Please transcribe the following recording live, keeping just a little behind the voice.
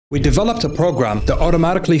We developed a program that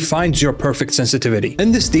automatically finds your perfect sensitivity.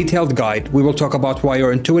 In this detailed guide, we will talk about why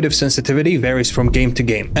your intuitive sensitivity varies from game to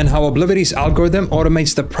game, and how Oblivity's algorithm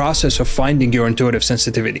automates the process of finding your intuitive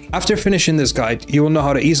sensitivity. After finishing this guide, you will know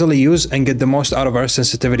how to easily use and get the most out of our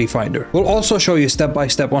sensitivity finder. We'll also show you step by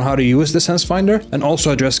step on how to use the Sens Finder, and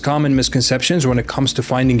also address common misconceptions when it comes to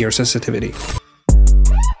finding your sensitivity.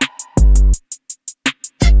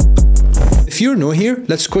 If you're new here,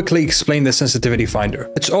 let's quickly explain the sensitivity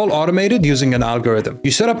finder. It's all automated using an algorithm.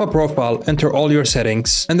 You set up a profile, enter all your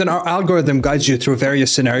settings, and then our algorithm guides you through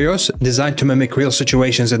various scenarios designed to mimic real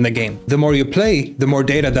situations in the game. The more you play, the more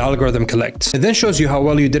data the algorithm collects. It then shows you how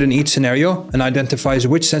well you did in each scenario and identifies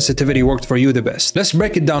which sensitivity worked for you the best. Let's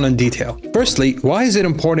break it down in detail. Firstly, why is it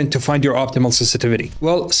important to find your optimal sensitivity?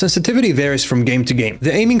 Well, sensitivity varies from game to game.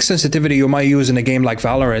 The aiming sensitivity you might use in a game like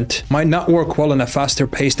Valorant might not work well in a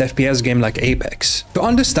faster-paced FPS game like Apex. To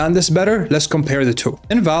understand this better, let's compare the two.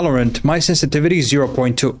 In Valorant, my sensitivity is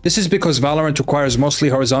 0.2. This is because Valorant requires mostly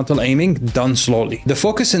horizontal aiming done slowly. The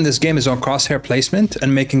focus in this game is on crosshair placement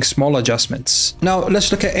and making small adjustments. Now,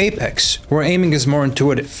 let's look at Apex, where aiming is more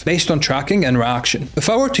intuitive, based on tracking and reaction. If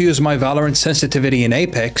I were to use my Valorant sensitivity in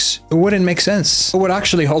Apex, it wouldn't make sense. It would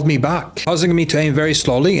actually hold me back, causing me to aim very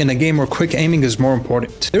slowly in a game where quick aiming is more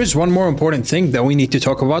important. There is one more important thing that we need to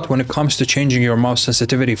talk about when it comes to changing your mouse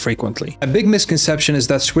sensitivity frequently. A big misconception is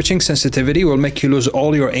that switching sensitivity will make you lose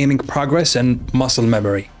all your aiming progress and muscle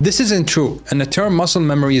memory. This isn't true, and the term muscle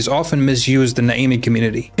memory is often misused in the aiming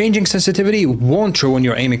community. Changing sensitivity won't ruin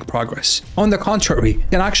your aiming progress. On the contrary,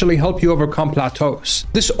 it can actually help you overcome plateaus.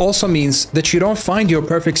 This also means that you don't find your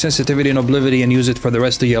perfect sensitivity in Oblivity and use it for the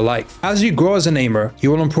rest of your life. As you grow as an aimer, you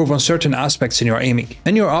will improve on certain aspects in your aiming,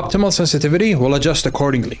 and your optimal sensitivity will adjust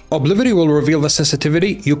accordingly. Oblivity will reveal the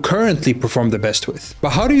sensitivity you currently perform the best with.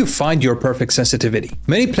 But how do you find your perfect sensitivity?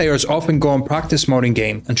 Many players often go on practice mode in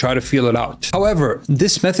game and try to feel it out. However,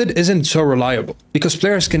 this method isn't so reliable because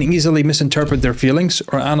players can easily misinterpret their feelings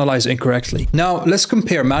or analyze incorrectly. Now, let's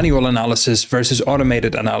compare manual analysis versus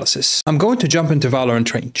automated analysis. I'm going to jump into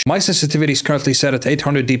Valorant range. My sensitivity is currently set at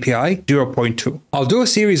 800 DPI 0.2. I'll do a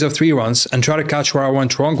series of 3 runs and try to catch where I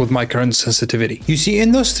went wrong with my current sensitivity. You see,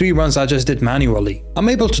 in those 3 runs I just did manually, I'm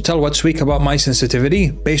able to tell what's weak about my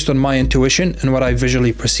sensitivity based on my intuition and what I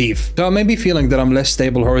visually perceive. So I may be feeling that I'm less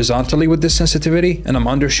stable horizontally with this sensitivity and I'm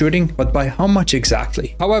undershooting, but by how much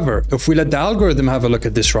exactly? However, if we let the algorithm have a look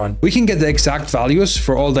at this run, we can get the exact values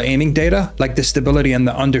for all the aiming data, like the stability and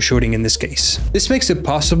the undershooting in this case. This makes it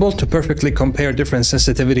possible to perfectly compare different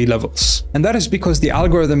sensitivity levels. And that is because the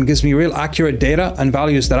algorithm gives me real accurate data and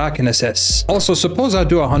values that I can assess. Also, suppose I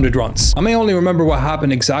do 100 runs. I may only remember what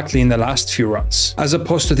happened exactly in the last few runs, as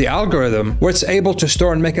opposed to the algorithm, where it's able to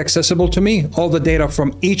store and make accessible to me all the data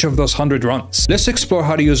from each of those 100 runs. Let's explore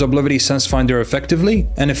how to use Oblivity Sens Finder effectively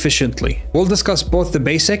and efficiently. We'll discuss both the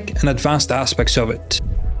basic and advanced aspects of it.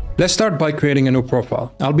 Let's start by creating a new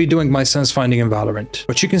profile. I'll be doing my Sens Finding in Valorant,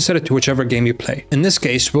 but you can set it to whichever game you play. In this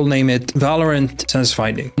case, we'll name it Valorant Sens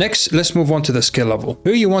Finding. Next, let's move on to the skill level.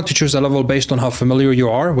 Here you want to choose a level based on how familiar you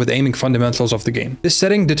are with aiming fundamentals of the game. This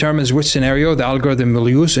setting determines which scenario the algorithm will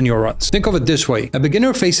use in your runs. Think of it this way: a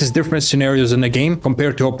beginner faces different scenarios in a game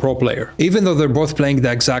compared to a pro player, even though they're both playing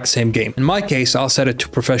the exact same game. In my case, I'll set it to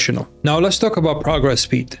professional. Now let's talk about progress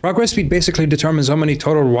speed. Progress speed basically determines how many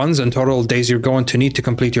total runs and total days you're going to need to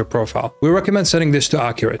complete your profile. We recommend setting this to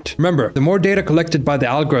accurate. Remember, the more data collected by the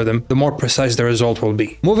algorithm, the more precise the result will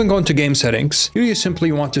be. Moving on to game settings, here you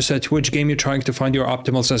simply want to set which game you're trying to find your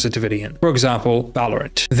optimal sensitivity in. For example,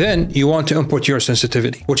 Valorant. Then you want to input your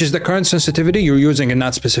sensitivity, which is the current sensitivity you're using in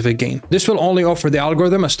that specific game. This will only offer the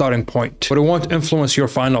algorithm a starting point, but it won't influence your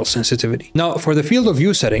final sensitivity. Now, for the field of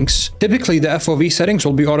view settings, typically the FOV settings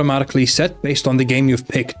will be automatically set based on the game you've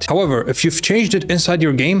picked. However, if you've changed it inside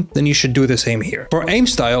your game, then you should do the same here. For aim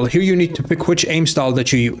style, here you need to pick which aim style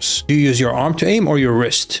that you use. Do you use your arm to aim or your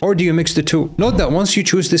wrist? Or do you mix the two? Note that once you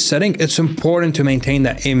choose this setting, it's important to maintain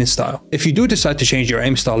that aiming style. If you do decide to change your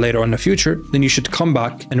aim style later in the future, then you should come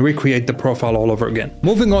back and recreate the profile all over again.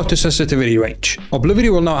 Moving on to sensitivity range. Oblivity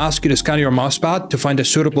will now ask you to scan your mousepad to find a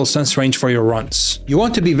suitable sense range for your runs. You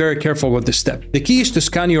want to be very careful with this step. The key is to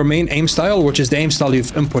scan your main aim style, which is the aim style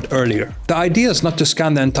you've input earlier. The idea is not to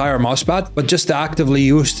scan the entire mousepad, but just the actively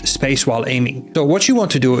used space while aiming. So what you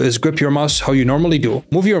want to do is grip your mouse how you normally do,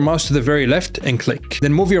 move your mouse to the very left and click,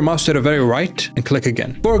 then move your mouse to the very right and click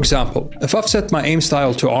again. For example, if I've set my aim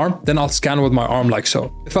style to arm, then I'll scan with my arm like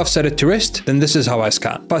so. If I've set it to wrist, then this is how I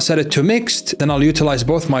scan. If I set it to mixed, then I'll utilize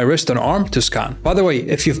both my wrist and arm to scan. By the way,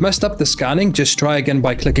 if you've messed up the scanning, just try again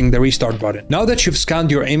by clicking the restart button. Now that you've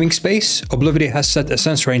scanned your aiming space, Oblivity has set a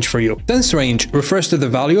sense range for you. Sense range refers to the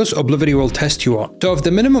values Oblivity will test you on. So if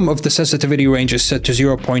the minimum of the sensitivity range is set to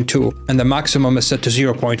 0.2 and the maximum is set to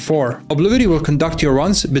 0.4, Oblivity will conduct your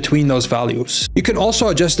runs between those values. You can also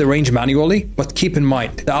adjust the range manually, but keep in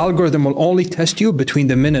mind, the algorithm will only test you between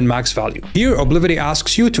the min and max value. Here, Oblivity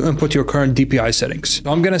asks you to input your current DPI settings.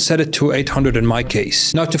 So I'm gonna set it to 800 in my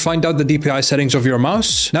case. Now to find out the DPI settings of your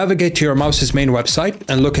mouse, navigate to your mouse's main website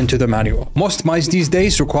and look into the manual. Most mice these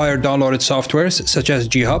days require downloaded softwares such as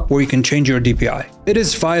G-Hub where you can change your DPI. It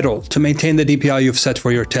is vital to maintain the DPI you've set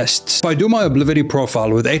for your tests. If I do my Oblivity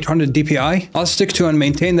profile with 800 DPI, I'll stick to and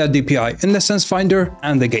maintain that DPI in the Sense Finder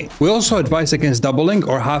and the game. We also advise against doubling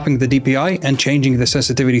or halving the DPI and changing the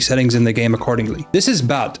sensitivity settings in the game accordingly. This is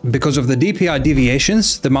bad because of the DPI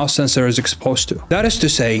deviations the mouse sensor is exposed to. That is to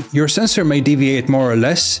say, your sensor may deviate more or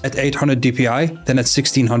less at 800 DPI than at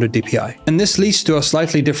 1600 DPI. And this leads to a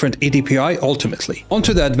slightly different eDPI ultimately.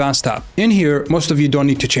 Onto the Advanced tab. In here, most of you don't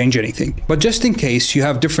need to change anything. But just in case you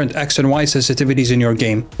have different X and Y sensitivities in your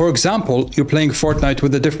game. For example, you're playing Fortnite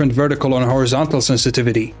with a different vertical and horizontal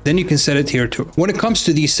sensitivity, then you can set it here too. When it comes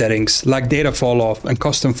to these settings, like data fall off and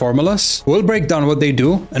custom formulas, we'll break down what they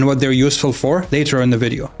do and what they're useful for later in the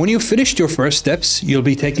video. When you've finished your first steps, you'll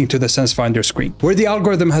be taken to the Sense Finder screen, where the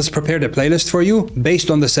algorithm has prepared a playlist for you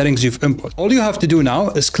based on the settings you've input. All you have to do now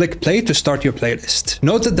is click play to start your playlist.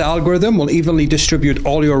 Note that the algorithm will evenly distribute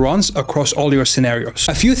all your runs across all your scenarios.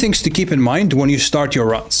 A few things to keep in mind when you start your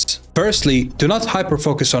runs. Firstly, do not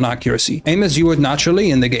hyper-focus on accuracy. Aim as you would naturally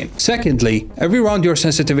in the game. Secondly, every round your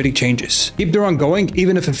sensitivity changes. Keep the run going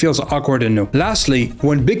even if it feels awkward and new. Lastly,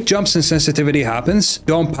 when big jumps in sensitivity happens,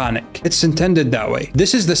 don't panic. It's intended that way.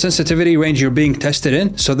 This is the sensitivity range you're being tested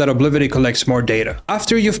in so that Oblivity collects more data.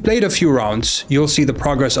 After you've played a few rounds, you'll see the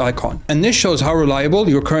progress icon. And this shows how reliable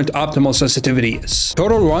your current optimal sensitivity is.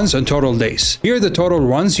 Total runs and total days. Here are the total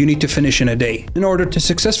runs you need to finish in a day. In order to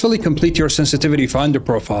successfully complete your sensitivity finder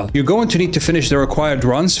profile, you're going to need to finish the required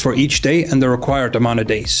runs for each day and the required amount of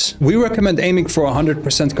days. We recommend aiming for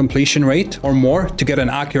 100% completion rate or more to get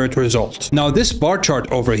an accurate result. Now this bar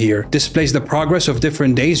chart over here displays the progress of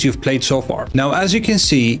different days you've played so far. Now as you can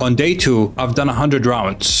see, on day 2 I've done 100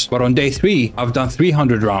 rounds, but on day 3 I've done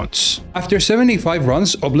 300 rounds. After 75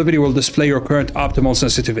 runs, Oblivity will display your current optimal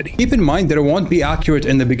sensitivity. Keep in mind that it won't be accurate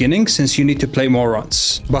in the beginning since you need to play more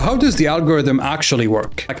runs. But how does the algorithm actually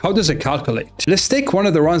work? Like how does it calculate? Let's take one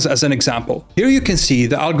of the runs as an example. Here you can see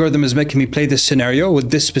the algorithm is making me play this scenario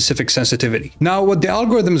with this specific sensitivity. Now what the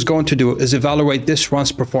algorithm is going to do is evaluate this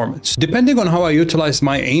run's performance. Depending on how I utilize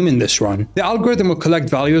my aim in this run, the algorithm will collect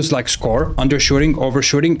values like score, undershooting,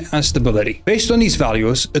 overshooting, and stability. Based on these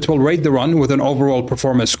values, it will rate the run with an overall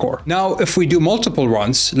performance score. Now if we do multiple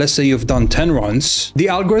runs, let's say you've done 10 runs, the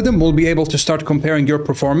algorithm will be able to start comparing your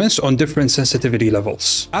performance on different sensitivity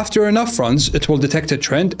levels. After enough runs, it will detect a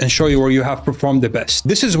trend and show you where you have performed the best.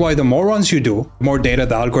 This is why the more runs you do, the more data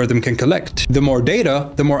the algorithm can collect. The more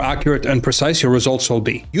data, the more accurate and precise your results will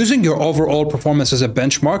be. Using your overall performance as a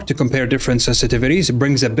benchmark to compare different sensitivities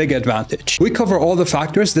brings a big advantage. We cover all the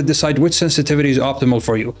factors that decide which sensitivity is optimal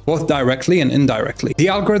for you, both directly and indirectly. The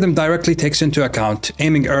algorithm directly takes into account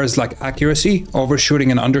aiming errors like accuracy,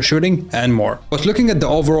 overshooting and undershooting, and more. But looking at the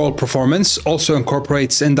overall performance also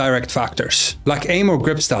incorporates indirect factors, like aim or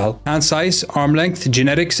grip style, hand size, arm length,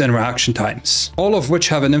 genetics, and reaction times, all of which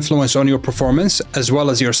have an influence on your performance as well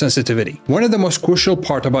as your sensitivity. One of the most crucial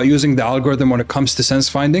part about using the algorithm when it comes to sense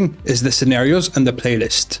finding is the scenarios and the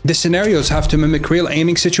playlist. The scenarios have to mimic real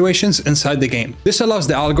aiming situations inside the game. This allows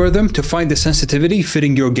the algorithm to find the sensitivity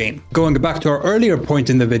fitting your game. Going back to our earlier point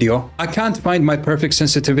in the video, I can't find my perfect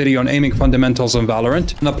sensitivity on aiming fundamentals on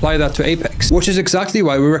Valorant and apply that to Apex, which is exactly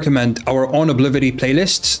why we recommend our own Oblivity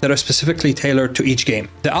playlists that are specifically tailored to each game.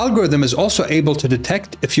 The algorithm is also able to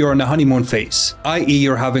detect if you're in a honeymoon phase, i.e.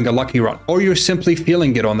 you're having a lucky run, or you're simply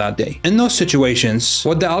feeling it on that day. In those situations,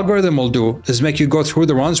 what the algorithm will do is make you go through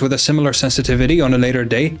the runs with a similar sensitivity on a later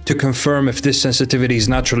day to confirm if this sensitivity is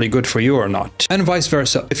naturally good for you or not. And vice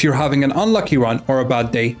versa. If you're having an unlucky run or a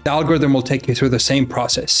bad day, the algorithm will take you through the same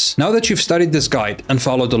process. Now that you've studied this guide and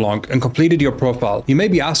followed along and completed your profile, you may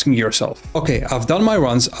be asking yourself, okay, I've done my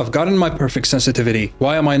runs, I've gotten my perfect sensitivity,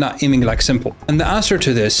 why am I not aiming like simple? And the answer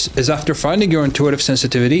to this is after finding your intuitive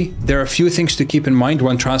sensitivity, there are a few things to keep in mind when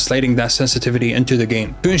when translating that sensitivity into the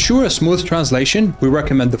game. To ensure a smooth translation, we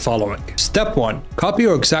recommend the following. Step 1. Copy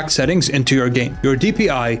your exact settings into your game, your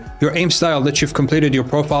DPI, your aim style that you've completed your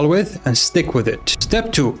profile with, and stick with it.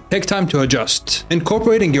 Step 2. Take time to adjust.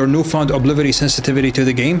 Incorporating your newfound Oblivity sensitivity to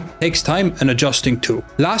the game takes time and adjusting too.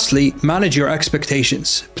 Lastly, manage your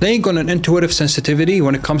expectations. Playing on an intuitive sensitivity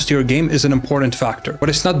when it comes to your game is an important factor, but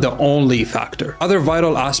it's not the only factor. Other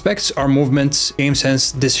vital aspects are movements, game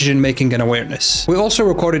sense, decision making, and awareness. We also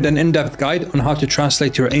recorded an in-depth guide on how to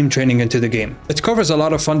translate your aim training into the game. It covers a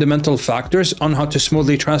lot of fundamental factors on how to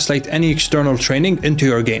smoothly translate any external training into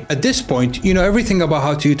your game. At this point, you know everything about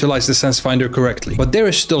how to utilize the Sens Finder correctly, but there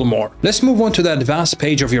is still more. Let's move on to the advanced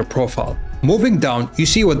page of your profile. Moving down, you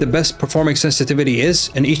see what the best performing sensitivity is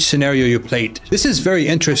in each scenario you played. This is very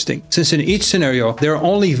interesting, since in each scenario, there are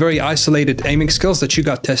only very isolated aiming skills that you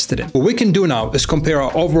got tested in. What we can do now is compare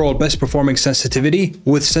our overall best performing sensitivity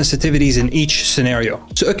with sensitivities in each scenario.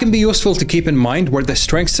 So it can be useful to keep in mind where the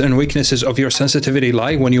strengths and weaknesses of your sensitivity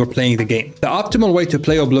lie when you're playing the game. The optimal way to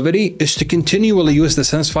play Oblivity is to continually use the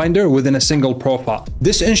Sens Finder within a single profile.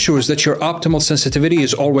 This ensures that your optimal sensitivity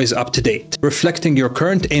is always up to date, reflecting your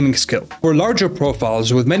current aiming skill. For larger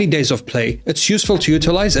profiles with many days of play, it's useful to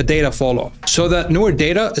utilize a data fall-off, so that newer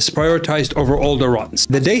data is prioritized over older runs.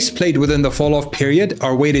 The days played within the fall-off period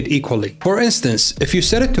are weighted equally. For instance, if you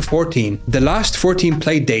set it to 14, the last 14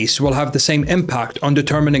 played days will have the same impact on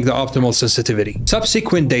determining the optimal sensitivity.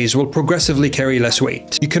 Subsequent days will progressively carry less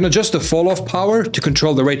weight. You can adjust the fall-off power to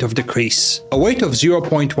control the rate of decrease. A weight of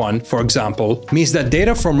 0.1, for example, means that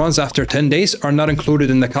data from runs after 10 days are not included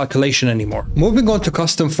in the calculation anymore. Moving on to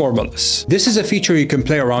custom formulas. This is a feature you can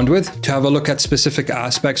play around with to have a look at specific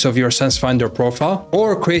aspects of your Sens Finder profile,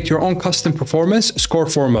 or create your own custom performance score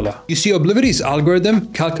formula. You see, Oblivity's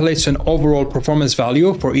algorithm calculates an overall performance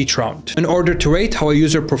value for each round in order to rate how a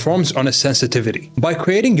user performs on a sensitivity. By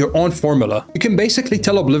creating your own formula, you can basically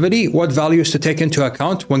tell Oblivity what values to take into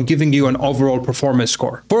account when giving you an overall performance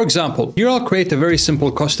score. For example, here I'll create a very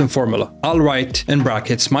simple custom formula. I'll write in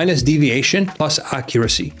brackets minus deviation plus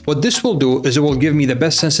accuracy. What this will do is it will give me the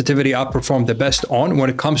best sensitivity I perform the best on when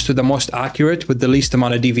it comes to the most accurate with the least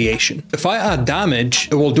amount of deviation. If I add damage,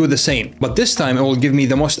 it will do the same, but this time it will give me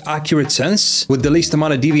the most accurate sense with the least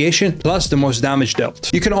amount of deviation plus the most damage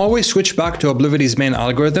dealt. You can always switch back to Oblivity's main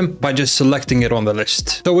algorithm by just selecting it on the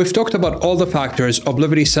list. So we've talked about all the factors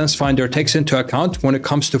Oblivity Sens Finder takes into account when it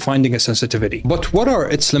comes to finding a sensitivity. But what are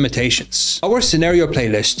its limitations? Our scenario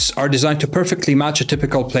playlists are designed to perfectly match a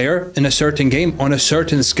typical player in a certain game on a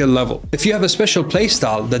certain skill level. If you have a special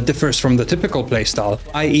playstyle that differs from the typical playstyle,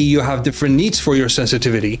 i.e. you have different needs for your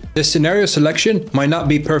sensitivity, the scenario selection might not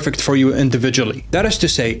be perfect for you individually. That is to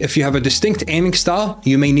say, if you have a distinct aiming style,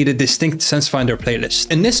 you may need a distinct Sens Finder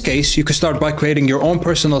playlist. In this case, you can start by creating your own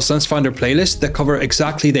personal Sens Finder playlist that cover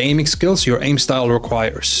exactly the aiming skills your aim style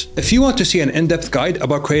requires. If you want to see an in-depth guide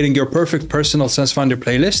about creating your perfect personal Sens Finder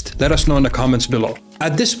playlist, let us know in the comments below.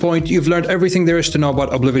 At this point, you've learned everything there is to know about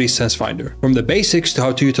Oblivity Sens Finder, from the basics to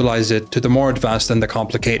how to utilize it to the more advanced and the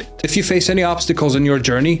complicated. If you face any obstacles in your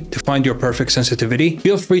journey to find your perfect sensitivity,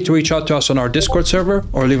 feel free to reach out to us on our Discord server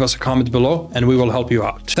or leave us a comment below and we will help you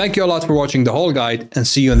out. Thank you a lot for watching the whole guide, and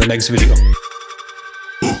see you in the next video.